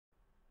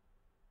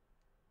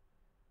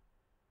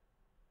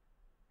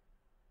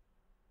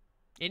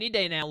Any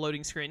day now,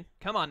 loading screen.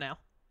 Come on now.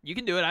 You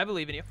can do it. I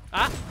believe in you.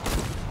 Ah!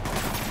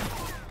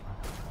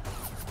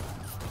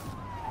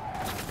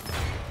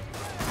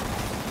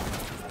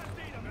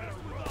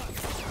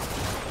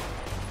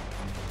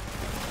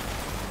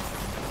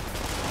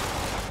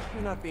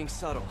 You're not being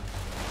subtle.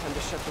 Time to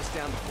shut this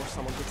down before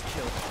someone gets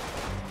killed.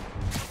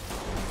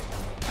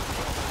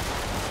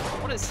 I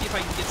want to see if I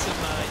can get some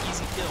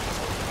easy kills.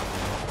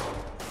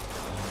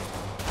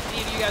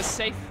 Any of you guys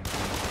safe?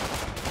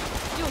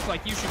 You look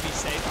like you should be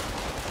safe.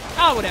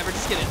 Oh, whatever.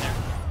 Just get in there.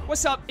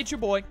 What's up? It's your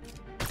boy.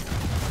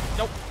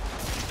 Nope.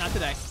 Not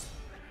today.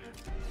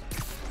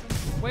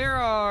 Where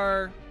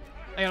are...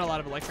 I got a lot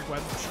of electric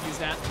web. Should use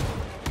that.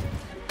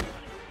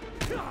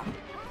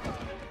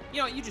 You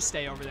know what? You just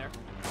stay over there.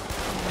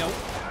 Nope.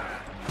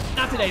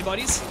 Not today,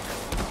 buddies.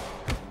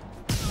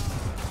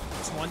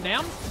 There's one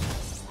down.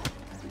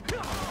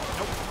 Nope.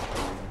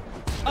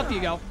 Up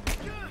you go.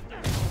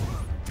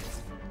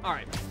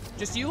 Alright.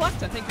 Just you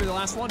left? I think you're the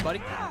last one,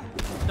 buddy.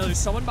 No, there's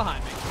someone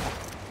behind me.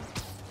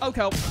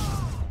 Okay.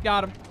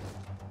 Got him.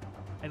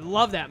 I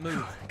love that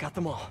move. Got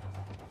them all.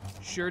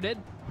 Sure did.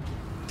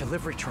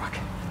 Delivery truck.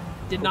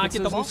 Did not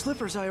get them all. Those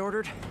slippers I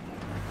ordered.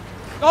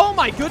 Oh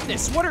my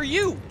goodness, what are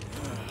you?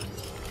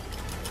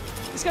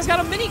 This guy's got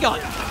a minigun.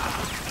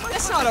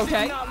 That's not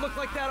okay. Did not look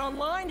like that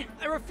online.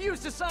 I refuse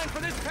to sign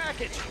for this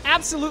package.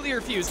 Absolutely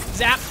refuse.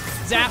 Zap,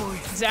 zap,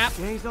 zap.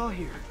 Gang's all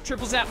here.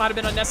 Triple zap might have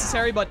been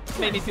unnecessary, but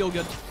made me feel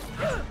good.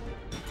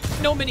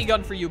 No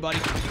minigun for you, buddy.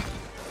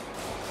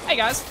 Hey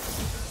guys,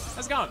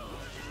 how's it going?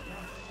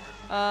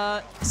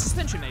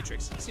 Suspension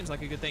matrix. Seems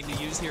like a good thing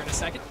to use here in a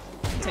second.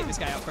 Take this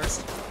guy out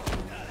first.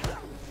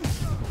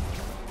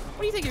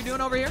 What do you think you're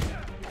doing over here?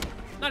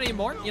 Not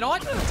anymore. You know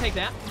what? Take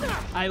that.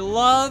 I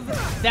love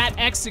that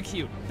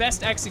execute.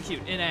 Best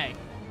execute in A.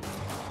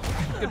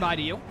 Goodbye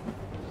to you.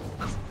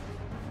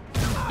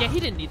 Yeah, he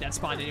didn't need that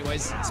spine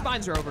anyways.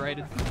 Spines are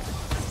overrated.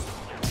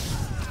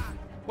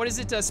 What is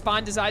it?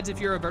 Spine decides if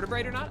you're a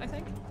vertebrate or not, I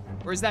think?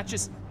 Or is that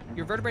just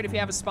you're vertebrate if you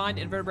have a spine,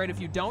 invertebrate if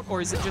you don't? Or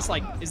is it just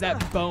like, is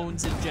that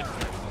bones in general?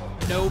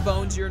 No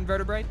bones, you're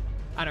invertebrate?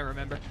 I don't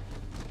remember.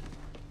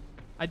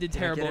 I did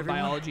terrible in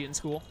biology in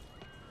school.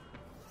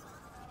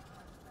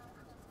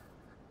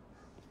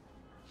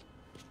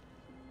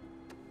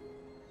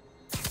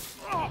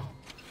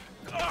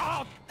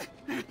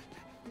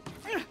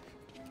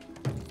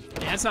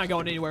 Yeah, it's not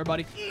going anywhere,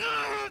 buddy.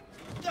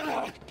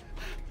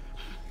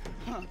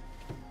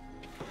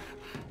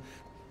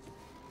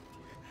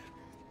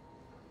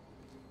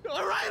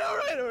 All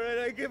right,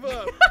 I give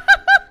up.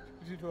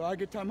 Do I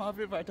get time off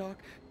if I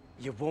talk?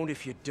 You won't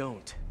if you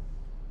don't.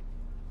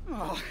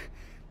 Oh,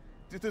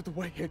 the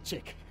white-haired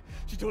chick.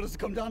 She told us to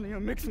come down here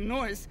and make some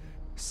noise.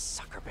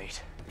 Sucker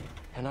bait.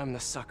 And I'm the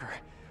sucker.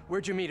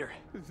 Where'd you meet her?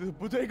 The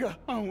bodega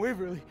on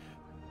Waverly.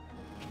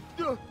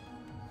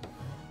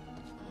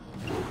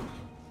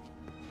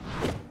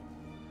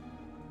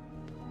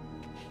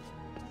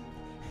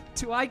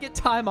 Do I get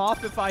time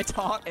off if I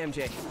talk?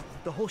 MJ,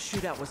 the whole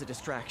shootout was a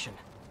distraction.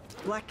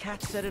 Black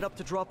Cat set it up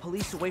to draw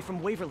police away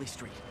from Waverly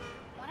Street.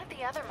 One of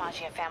the other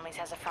Maggia families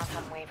has a front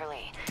on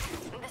Waverly.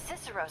 The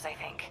Ciceros, I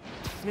think.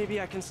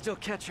 Maybe I can still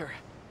catch her.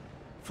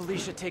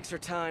 Felicia takes her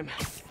time.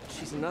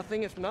 She's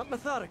nothing if not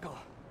methodical.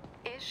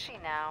 Is she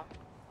now?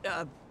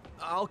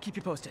 I'll keep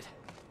you posted.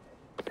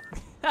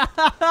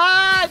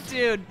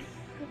 Dude,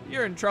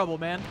 you're in trouble,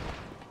 man.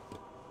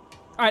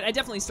 All right, I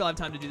definitely still have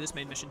time to do this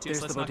main mission too,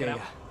 so let's knock it out.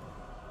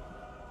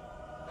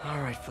 All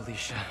right,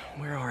 Felicia,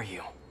 where are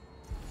you?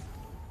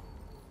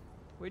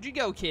 Where'd you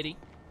go, kitty?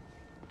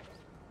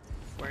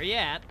 Where are you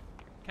at?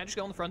 Can I just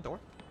go in the front door?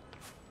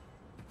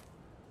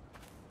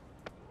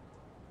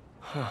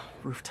 Huh,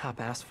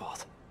 rooftop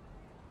asphalt.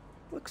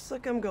 Looks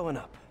like I'm going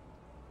up.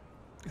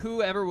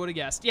 Whoever would have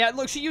guessed. Yeah,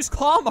 look, she used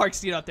claw marks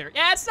to get up there.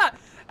 Yeah, it's not,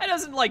 that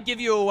doesn't, like,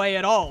 give you away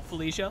at all,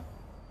 Felicia.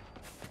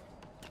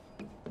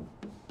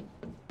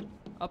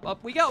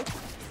 Up we go.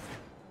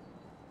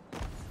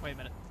 Wait a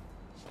minute.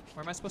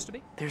 Where am I supposed to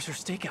be? There's her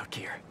stakeout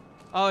gear.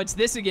 Oh, it's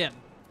this again.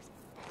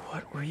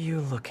 What were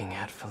you looking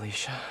at,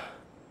 Felicia?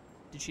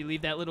 Did she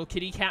leave that little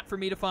kitty cat for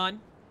me to find?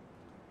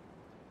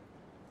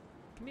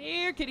 Come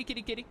here, kitty,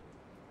 kitty, kitty.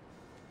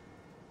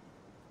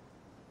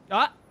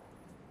 Ah!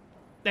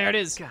 There it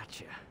is.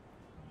 Gotcha.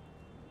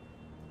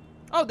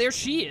 Oh, there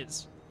she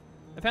is.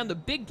 I found the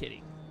big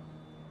kitty.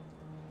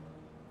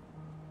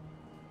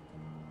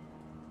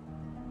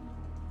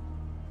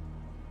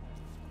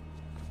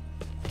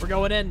 We're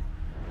going in.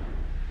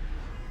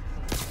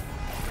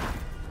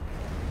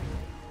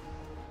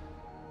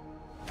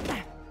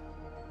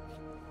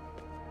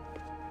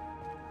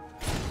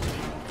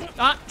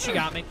 Ah, she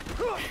got me.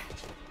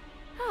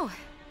 Oh,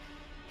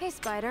 hey,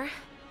 Spider.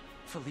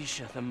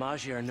 Felicia, the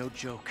Maggia are no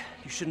joke.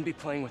 You shouldn't be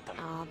playing with them.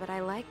 Oh, but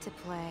I like to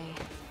play.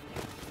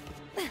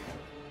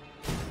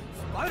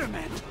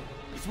 Spider-Man!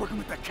 He's working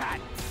with the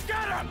cat.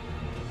 Get him!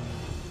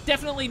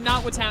 Definitely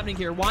not what's happening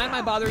here. Why am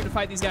I bothering to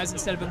fight these guys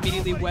instead of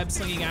immediately web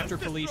slinging after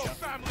Felicia?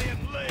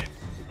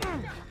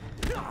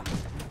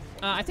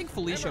 I think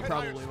Felicia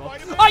probably will.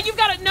 Oh, you've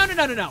got it. No.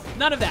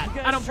 None of that.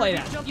 I don't play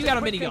that. You got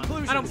a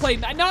minigun. I don't play.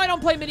 No, I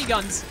don't play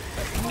miniguns.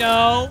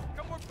 No.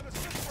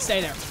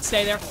 Stay there.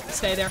 Stay there.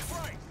 Stay there.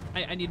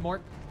 I need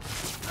more.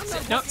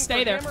 Nope.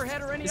 Stay there.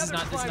 This is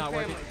not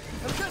working.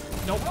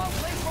 Nope.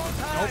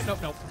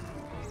 Nope.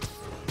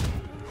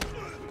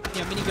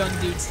 Yeah,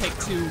 minigun dudes take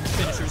 2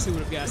 finishers. Who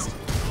would have guessed?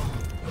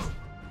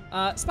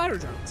 Spider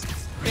drones.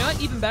 You know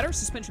what? Even better.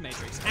 Suspension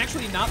matrix.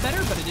 Actually, not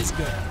better, but it is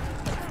good.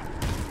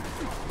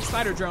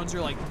 Spider drones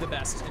are like the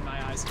best in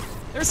my eyes.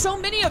 There's so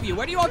many of you.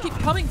 Where do you all keep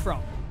coming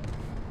from?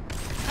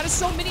 How do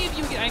so many of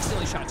you get... I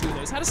accidentally shot 2 of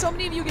those. How do so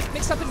many of you get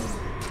mixed up in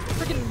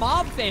freaking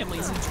mob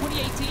families in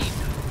 2018?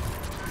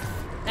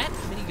 That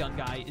minigun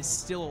guy is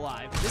still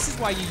alive. This is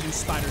why you use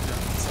spider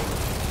drones.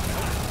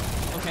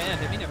 Okay, that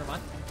hit me. Never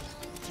mind.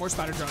 More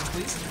spider drones,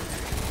 please.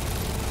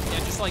 Yeah,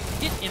 just like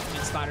get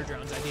infinite spider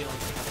drones, ideally.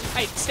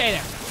 Hey, stay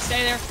there.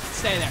 Stay there.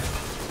 Stay there.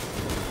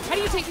 How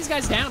do you take these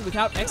guys down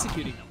without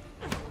executing them?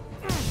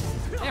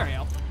 There we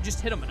go. Just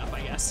hit them enough,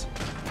 I guess.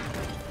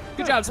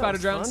 Good job, spider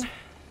drones.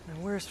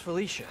 And where's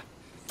Felicia?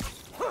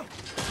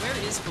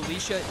 Where is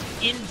Felicia?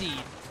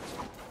 Indeed.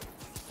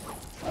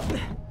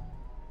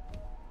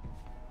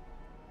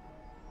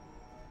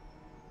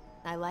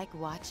 I like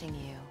watching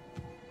you.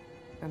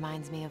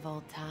 Reminds me of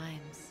old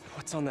times.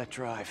 What's on that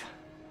drive?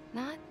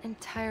 Not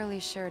entirely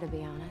sure, to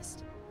be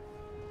honest.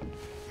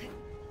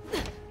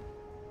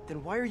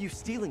 Then why are you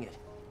stealing it?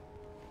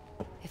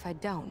 If I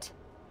don't,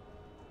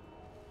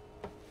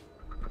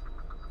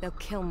 they'll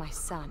kill my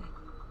son.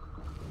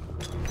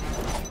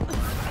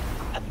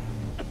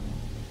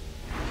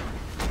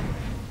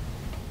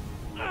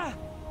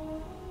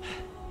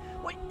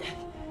 Wait,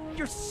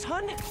 your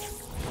son?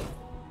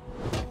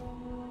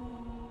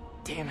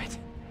 Damn it.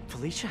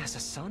 Felicia has a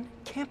son?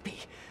 Can't be.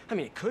 I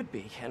mean, it could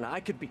be, and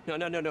I could be. No.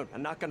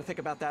 I'm not gonna think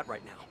about that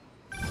right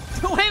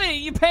now. Wait a minute,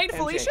 you paid MJ,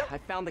 Felicia? I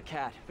found the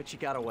cat, but she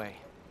got away.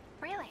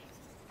 Really?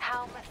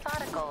 How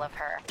methodical of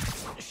her.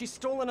 She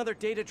stole another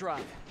data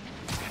drive.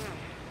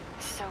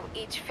 So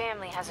each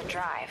family has a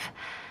drive.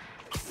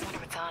 Wonder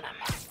what's on them.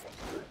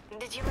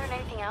 Did you learn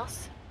anything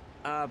else?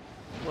 Well,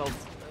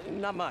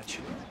 not much.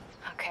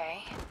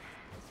 Okay.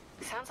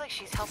 Sounds like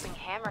she's helping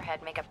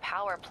Hammerhead make a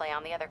power play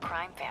on the other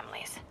crime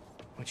families.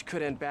 Which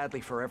could end badly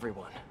for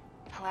everyone.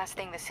 The last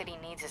thing the city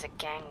needs is a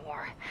gang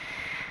war.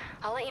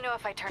 I'll let you know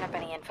if I turn up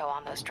any info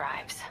on those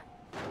drives.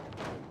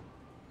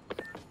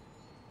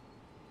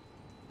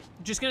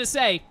 Just gonna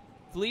say,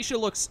 Felicia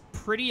looks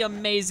pretty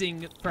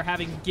amazing for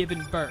having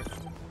given birth.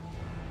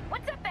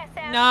 What's up,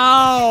 SM?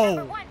 No!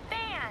 Number 1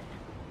 fan!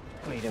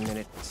 Wait a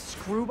minute.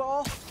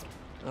 Screwball?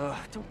 Ugh,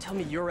 don't tell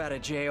me you're out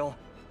of jail.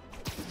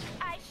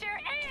 I sure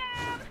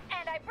am!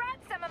 And I brought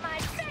some of my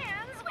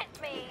fans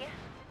with me.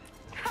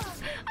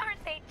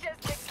 Aren't they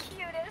just the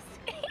cutest?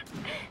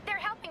 They're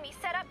helping me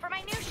set up for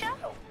my new show.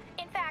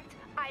 In fact,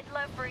 I'd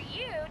love for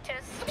you to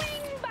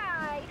swing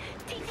by.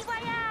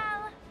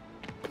 TTYL!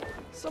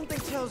 Something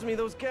tells me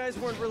those guys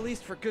weren't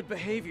released for good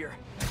behavior.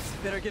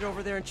 Better get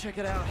over there and check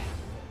it out.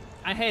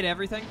 I hate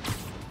everything.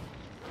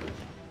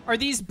 Are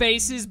these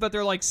bases, but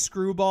they're like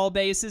screwball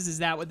bases? Is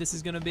that what this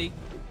is gonna be?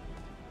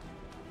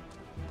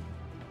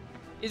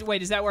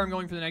 Wait, is that where I'm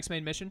going for the next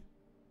main mission?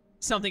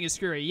 Something is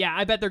screwy. Yeah,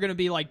 I bet they're gonna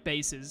be like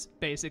bases,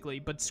 basically,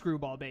 but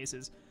screwball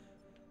bases.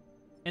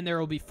 And there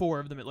will be 4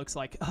 of them, it looks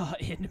like.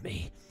 In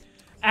me.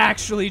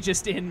 Actually,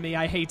 just in me.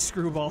 I hate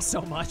screwball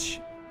so much.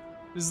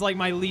 This is like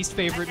my least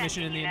favorite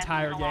mission in the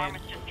entire game.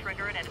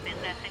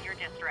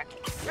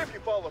 If you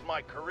followed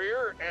my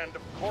career, and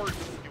of course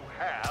you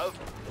have,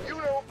 you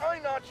know I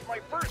notched my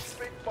first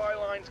big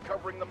bylines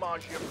covering the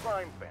Maggia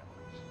crime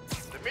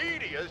families. The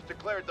media's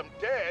declared them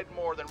dead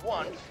more than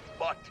once,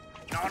 but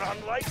not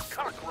unlike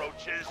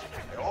cockroaches,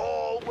 they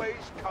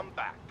always come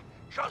back,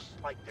 just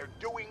like they're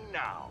doing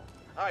now.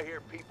 I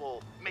hear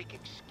people make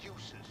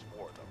excuses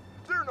for them.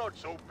 They're not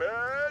so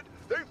bad.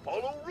 They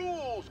follow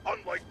rules,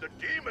 unlike the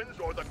demons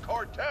or the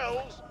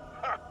cartels.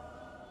 Ha!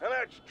 And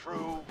that's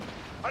true.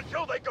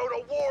 Until they go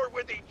to war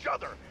with each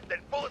other. Then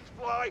bullets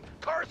fly,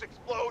 cars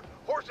explode,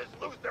 horses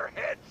lose their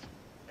heads.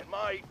 And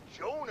my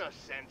Jonah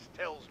sense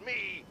tells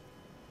me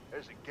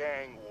there's a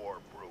gang war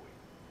brewing.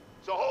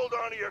 So hold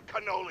on to your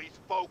cannolis,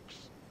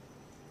 folks.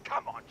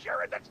 Come on,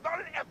 Jared, that's not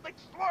an ethnic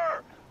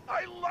slur.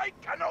 I like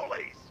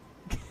cannolis.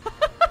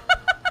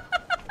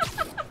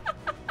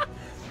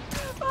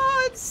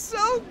 Oh, it's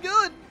so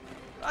good.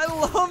 I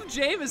love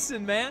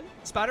Jameson, man.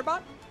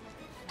 Spider-Bot?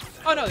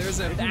 Oh, no, there's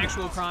an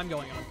actual crime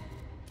going on.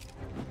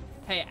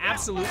 Hey,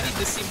 absolutely,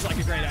 this seems like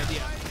a great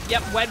idea.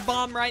 Yep, wet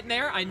bomb right in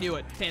there. I knew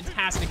it.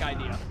 Fantastic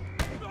idea.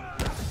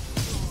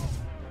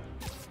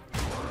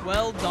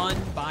 Well done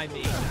by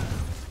me.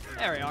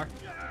 There we are.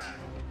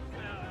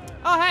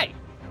 Oh, hey.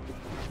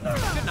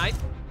 Good night.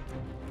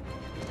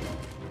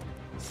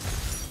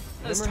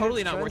 That's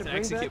totally not worth an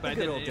execute, but I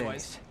did it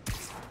anyways.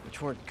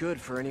 Which weren't good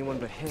for anyone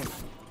but him.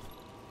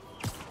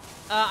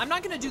 I'm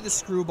not gonna do the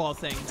screwball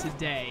thing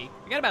today.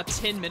 I got about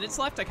 10 minutes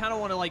left. I kind of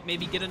want to like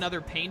maybe get another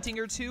painting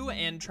or 2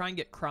 and try and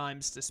get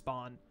crimes to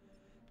spawn.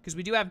 Because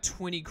we do have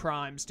 20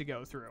 crimes to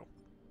go through.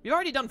 We've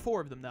already done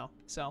 4 of them, though,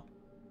 so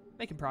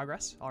making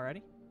progress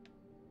already.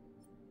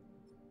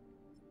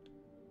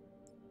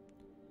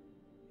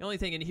 The only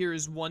thing in here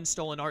is 1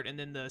 stolen art and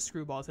then the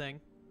screwball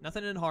thing.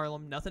 Nothing in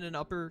Harlem, nothing in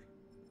Upper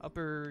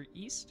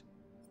East?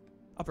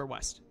 Upper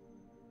West.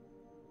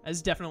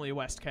 That's definitely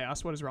West,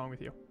 Chaos. What is wrong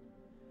with you?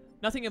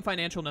 Nothing in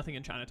Financial, nothing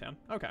in Chinatown.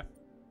 Okay.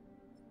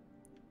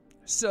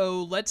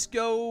 So let's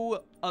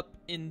go up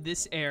in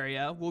this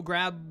area. We'll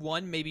grab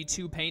 1, maybe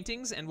 2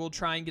 paintings, and we'll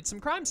try and get some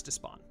crimes to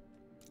spawn.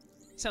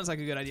 Sounds like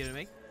a good idea to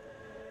me.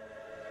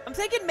 I'm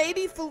thinking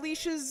maybe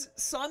Felicia's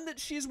son that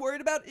she's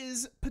worried about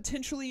is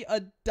potentially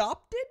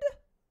adopted?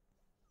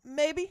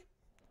 Maybe?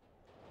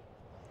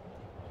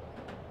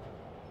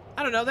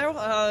 I don't know.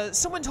 There,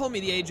 someone told me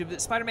the age of it.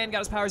 Spider-Man got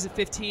his powers at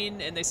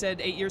 15, and they said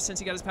 8 years since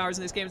he got his powers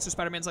in this game, so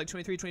Spider-Man's like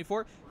 23,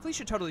 24.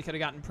 Felicia totally could have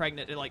gotten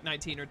pregnant at like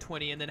 19 or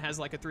 20 and then has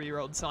like a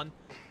 3-year-old son,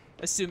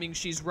 assuming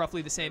she's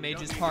roughly the same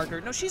age as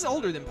Parker. No, she's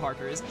older than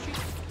Parker, isn't she?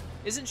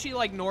 Isn't she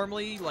like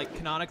normally, like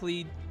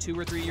canonically 2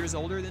 or 3 years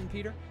older than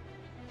Peter?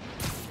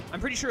 I'm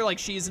pretty sure like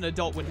she's an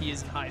adult when he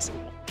is in high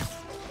school.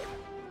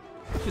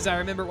 Because I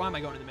remember, why am I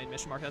going to the main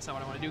mission, Mark? That's not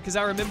what I want to do. Because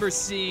I remember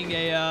seeing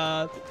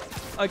a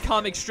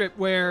comic strip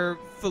where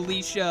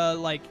Felicia,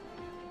 like,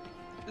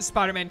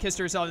 Spider-Man kissed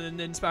her or something, and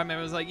then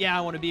Spider-Man was like, yeah,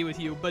 I want to be with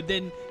you. But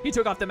then he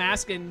took off the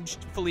mask, and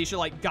Felicia,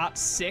 like, got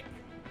sick,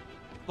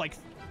 like,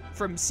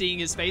 from seeing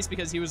his face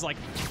because he was, like,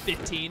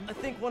 15. I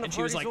think one of and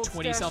she was, like,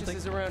 20-something.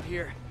 is around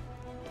here.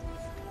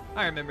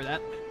 I remember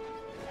that.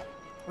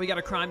 We got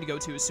a crime to go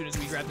to as soon as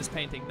we grab this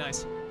painting.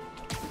 Nice.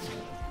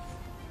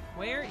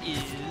 Where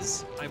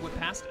is... I went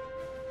past it.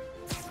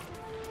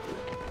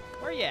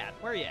 Where you at?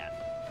 Where you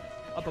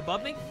at? Up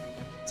above me?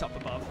 It's up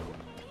above.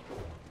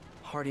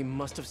 Hardy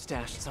must have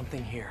stashed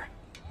something here.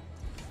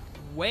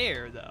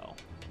 Where, though?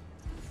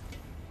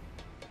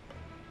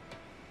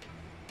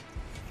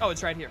 Oh,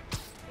 it's right here.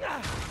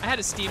 I had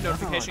a Steam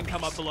notification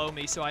come up below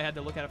me, so I had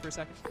to look at it for a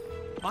second.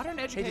 Modern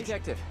education. Hey,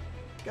 Detective.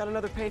 Got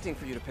another painting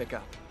for you to pick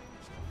up.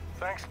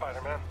 Thanks,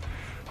 Spider-Man.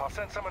 I'll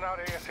send someone out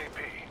ASAP.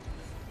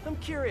 I'm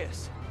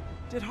curious.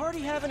 Did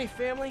Hardy have any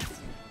family?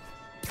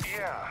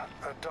 Yeah,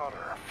 a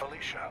daughter,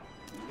 Felicia.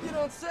 You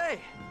don't say.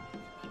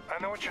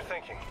 I know what you're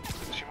thinking.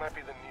 She might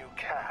be the new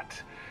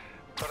cat.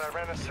 But I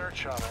ran a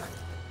search on her.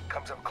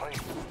 Comes up clean.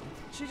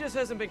 She just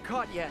hasn't been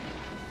caught yet.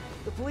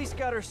 The police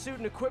got her suit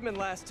and equipment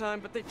last time,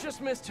 but they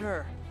just missed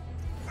her.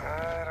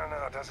 I don't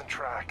know, it doesn't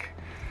track.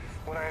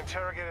 When I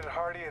interrogated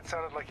Hardy, it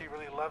sounded like he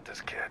really loved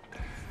his kid.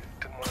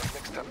 Didn't want him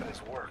mixed up in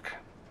his work.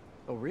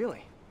 Oh,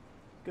 really?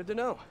 Good to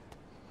know.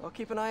 I'll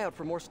keep an eye out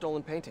for more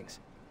stolen paintings.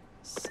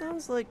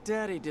 Sounds like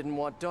Daddy didn't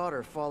want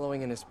daughter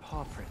following in his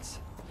paw prints.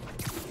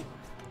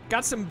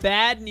 Got some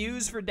bad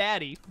news for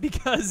Daddy,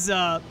 because,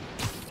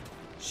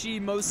 she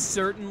most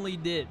certainly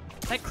did.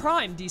 That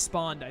crime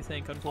despawned, I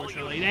think,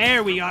 unfortunately.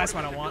 There we go, that's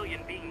what I want.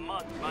 Being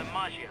mugged by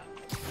Magia.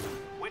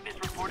 Witness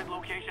reported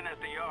location at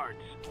the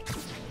yards.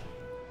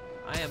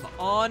 I am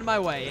on my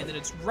way, and then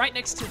it's right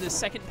next to the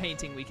second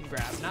painting we can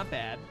grab. Not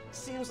bad.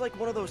 Seems like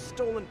one of those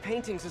stolen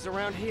paintings is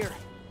around here.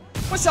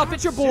 What's up?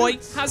 It's your boy.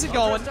 Suits. How's it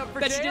All going? dressed up for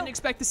Bet you jail? didn't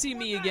expect to see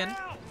me again.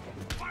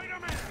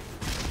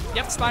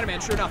 Yep,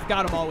 Spider-Man, sure enough.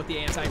 Got them all with the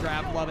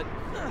anti-grav. Love it.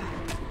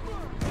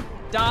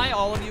 Die,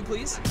 all of you,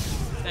 please.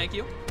 Thank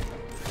you.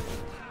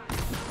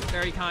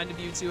 Very kind of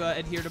you to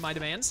adhere to my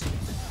demands.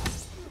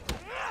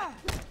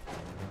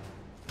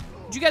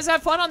 Did you guys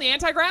have fun on the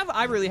anti-grav?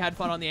 I really had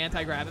fun on the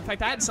anti-grav. In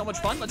fact, I had so much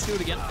fun. Let's do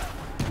it again.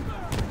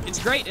 It's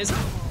great, isn't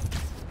it?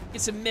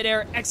 Get some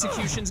mid-air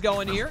executions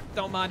going here.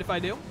 Don't mind if I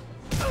do.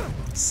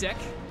 Sick.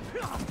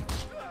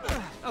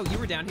 Oh, you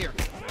were down here.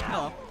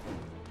 Hello.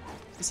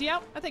 Is he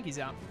out? I think he's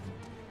out.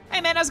 Hey,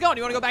 man, how's it going?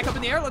 You want to go back up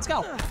in the air? Let's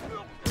go.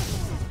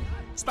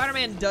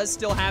 Spider-Man does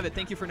still have it.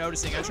 Thank you for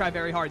noticing. I tried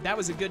very hard. That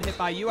was a good hit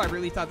by you. I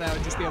really thought that I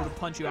would just be able to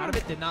punch you out of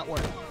it. Did not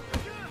work.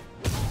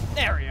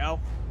 There we go.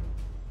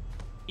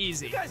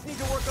 Easy. You guys need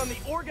to work on the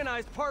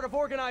organized part of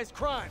organized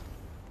crime.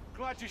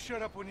 Glad you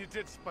showed up when you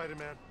did,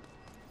 Spider-Man.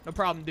 No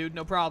problem, dude.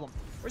 No problem.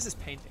 Where's this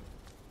painting?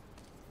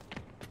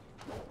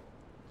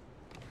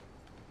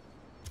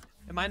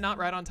 Am I not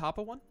right on top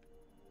of one?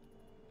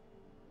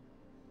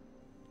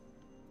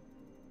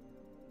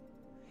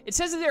 It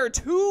says that there are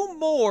 2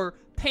 more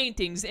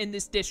paintings in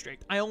this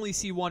district. I only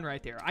see 1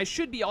 right there. I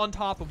should be on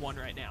top of one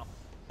right now.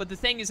 But the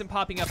thing isn't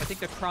popping up. I think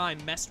the crime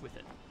messed with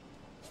it.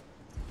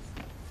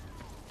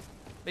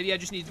 Maybe I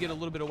just need to get a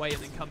little bit away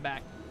and then come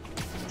back.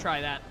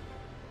 Try that.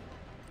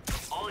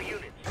 All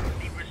units,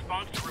 need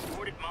response to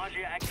reported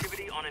Magia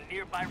activity on a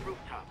nearby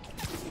rooftop.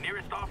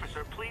 Nearest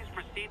officer, please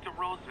proceed to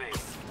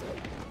Roseville.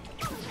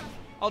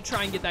 I'll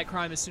try and get that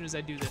crime as soon as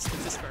I do this. Get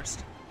this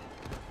first.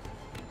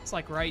 It's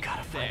like right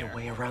Gotta find there. a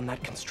way around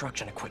that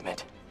construction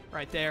equipment.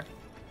 Right there.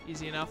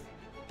 Easy enough.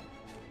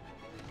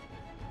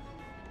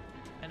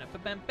 And up a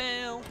bam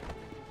bam.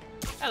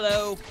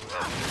 Hello.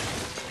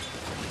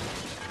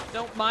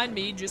 Don't mind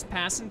me just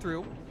passing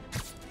through.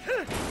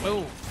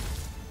 Boom.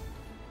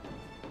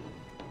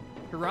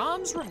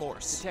 Hiram's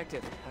remorse.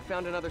 Detective, I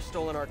found another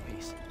stolen art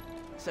piece.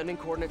 Sending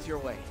coordinates your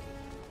way.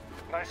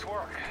 Nice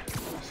work.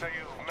 So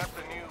you Met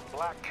the new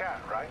Black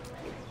Cat, right?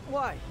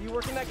 Why? You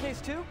work in that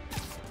case too?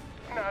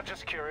 Nah,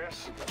 just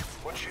curious.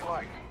 What's she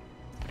like?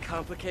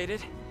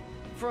 Complicated.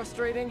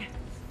 Frustrating.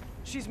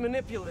 She's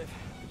manipulative,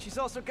 but she's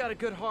also got a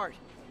good heart.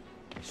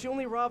 She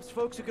only robs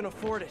folks who can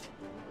afford it,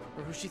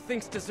 or who she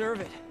thinks deserve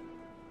it.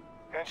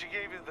 And she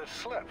gave you the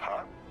slip,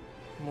 huh?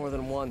 More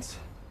than once.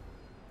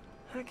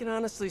 I can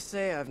honestly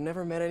say I've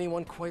never met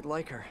anyone quite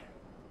like her.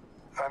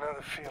 I know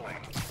the feeling.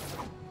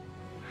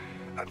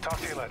 I'll talk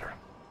to you later.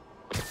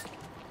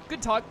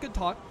 Good talk, good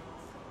talk.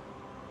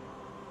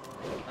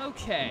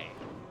 Okay,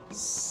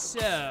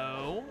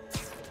 so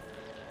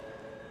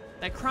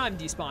that crime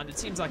despawned. It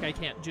seems like I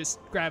can't just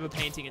grab a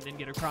painting and then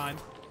get a crime.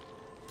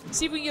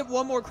 See if we can get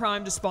one more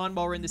crime to spawn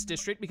while we're in this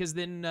district, because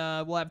then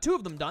we'll have 2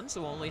 of them done,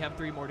 so we'll only have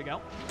 3 more to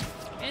go.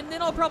 And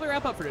then I'll probably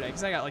wrap up for today,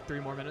 because I got like 3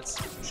 more minutes.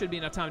 Should be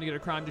enough time to get a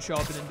crime to show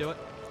up and then do it.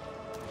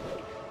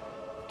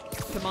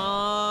 Come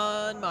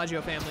on,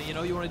 Maggio family. You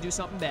know you want to do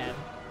something bad.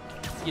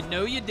 You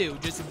know you do.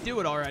 Just do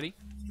it already.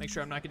 Make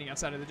sure I'm not getting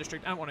outside of the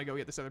district. I don't want to go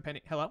get this other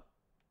painting. Hello?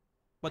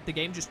 What, the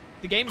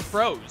game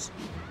froze.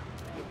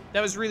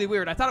 That was really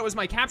weird. I thought it was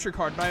my capture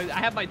card, but I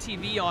have my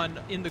TV on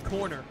in the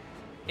corner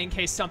in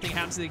case something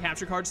happens to the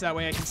capture card, so that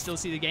way I can still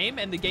see the game,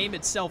 and the game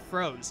itself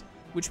froze,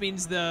 which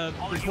means the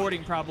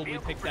recording probably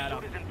picked that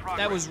up.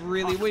 That was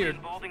really weird.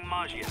 I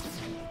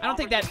don't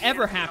think that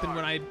ever happened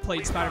when I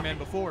played Spider-Man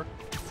before.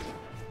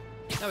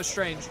 That was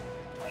strange.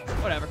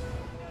 Whatever.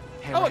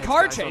 Oh, a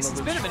car chase.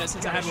 It's been a minute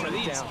since I had one of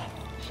these.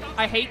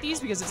 I hate these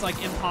because it's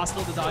like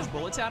impossible to dodge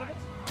bullets out of it.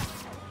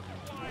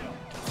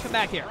 Come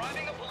back here.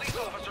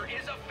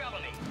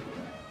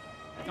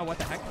 Oh, what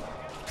the heck?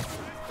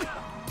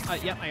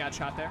 Yep, I got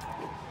shot there.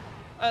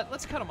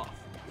 Let's cut him off.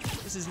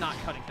 This is not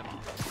cutting him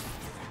off.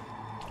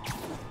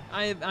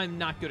 I'm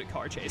not good at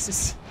car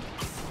chases.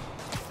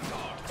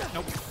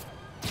 Nope.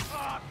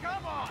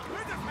 Come on,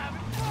 we're just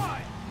having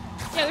fun.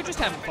 Yeah, they're just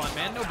having fun,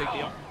 man. No big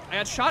deal. I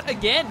got shot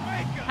again.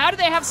 How do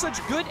they have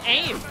such good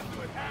aim?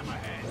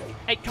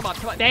 Hey, come on,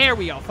 come on. There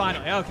we go,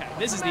 finally. Okay,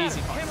 this is the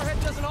easy part.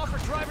 Hammerhead doesn't offer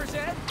driver's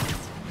ed?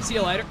 See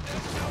you later.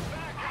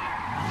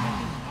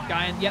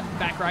 Guy in, yep,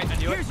 back right. I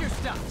knew it. Here's your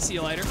stuff. See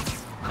you later.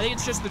 I think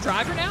it's just the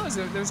driver now.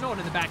 There's no one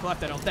in the back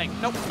left, I don't think.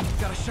 Nope.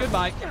 Got a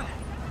Goodbye.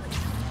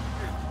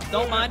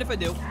 Don't mind if I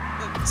do.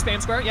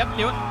 Spam square. Yep,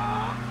 knew it.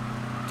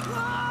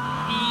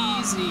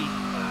 Easy.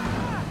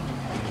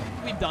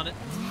 We've done it.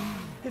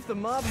 If the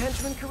mob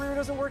henchman career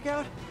doesn't work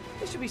out,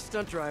 they should be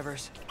stunt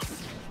drivers.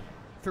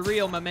 For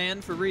real, my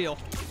man, for real.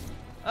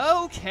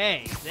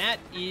 Okay, that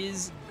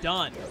is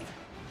done.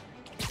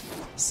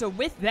 So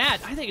with that,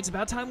 I think it's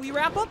about time we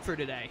wrap up for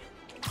today.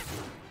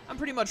 I'm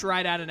pretty much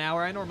right at an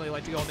hour. I normally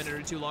like to go a minute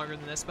or 2 longer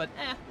than this, but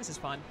this is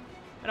fun.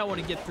 I don't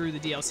want to get through the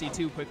DLC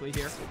too quickly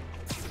here.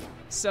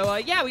 So,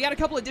 yeah, we got a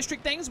couple of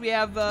district things. We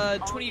have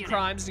 20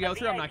 crimes to go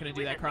through. I'm not going to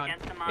do that crime.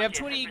 We have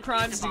 20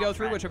 crimes to go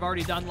through, which I've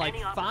already done like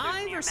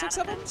 5 or 6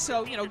 of them.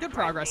 So, you know, good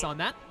progress on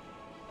that.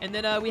 And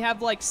then we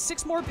have like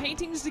 6 more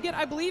paintings to get,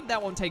 I believe.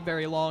 That won't take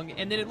very long.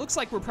 And then it looks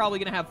like we're probably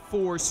going to have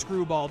 4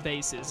 screwball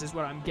bases is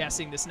what I'm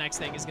guessing this next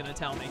thing is going to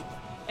tell me.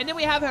 And then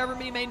we have however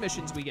many main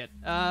missions we get.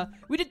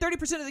 We did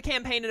 30% of the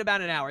campaign in about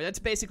an hour. That's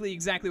basically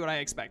exactly what I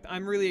expect.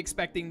 I'm really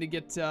expecting to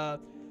get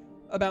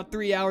about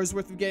 3 hours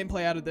worth of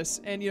gameplay out of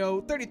this. And, you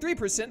know,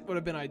 33% would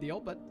have been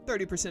ideal, but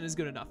 30% is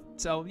good enough.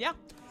 So, yeah.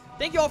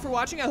 Thank you all for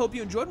watching. I hope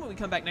you enjoyed. When we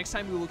come back next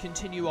time, we will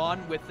continue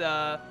on with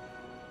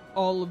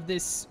all of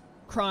this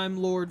crime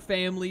lord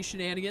family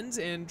shenanigans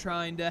and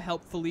trying to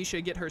help Felicia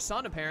get her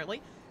son,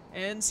 apparently,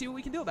 and see what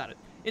we can do about it.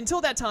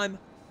 Until that time,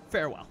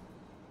 farewell.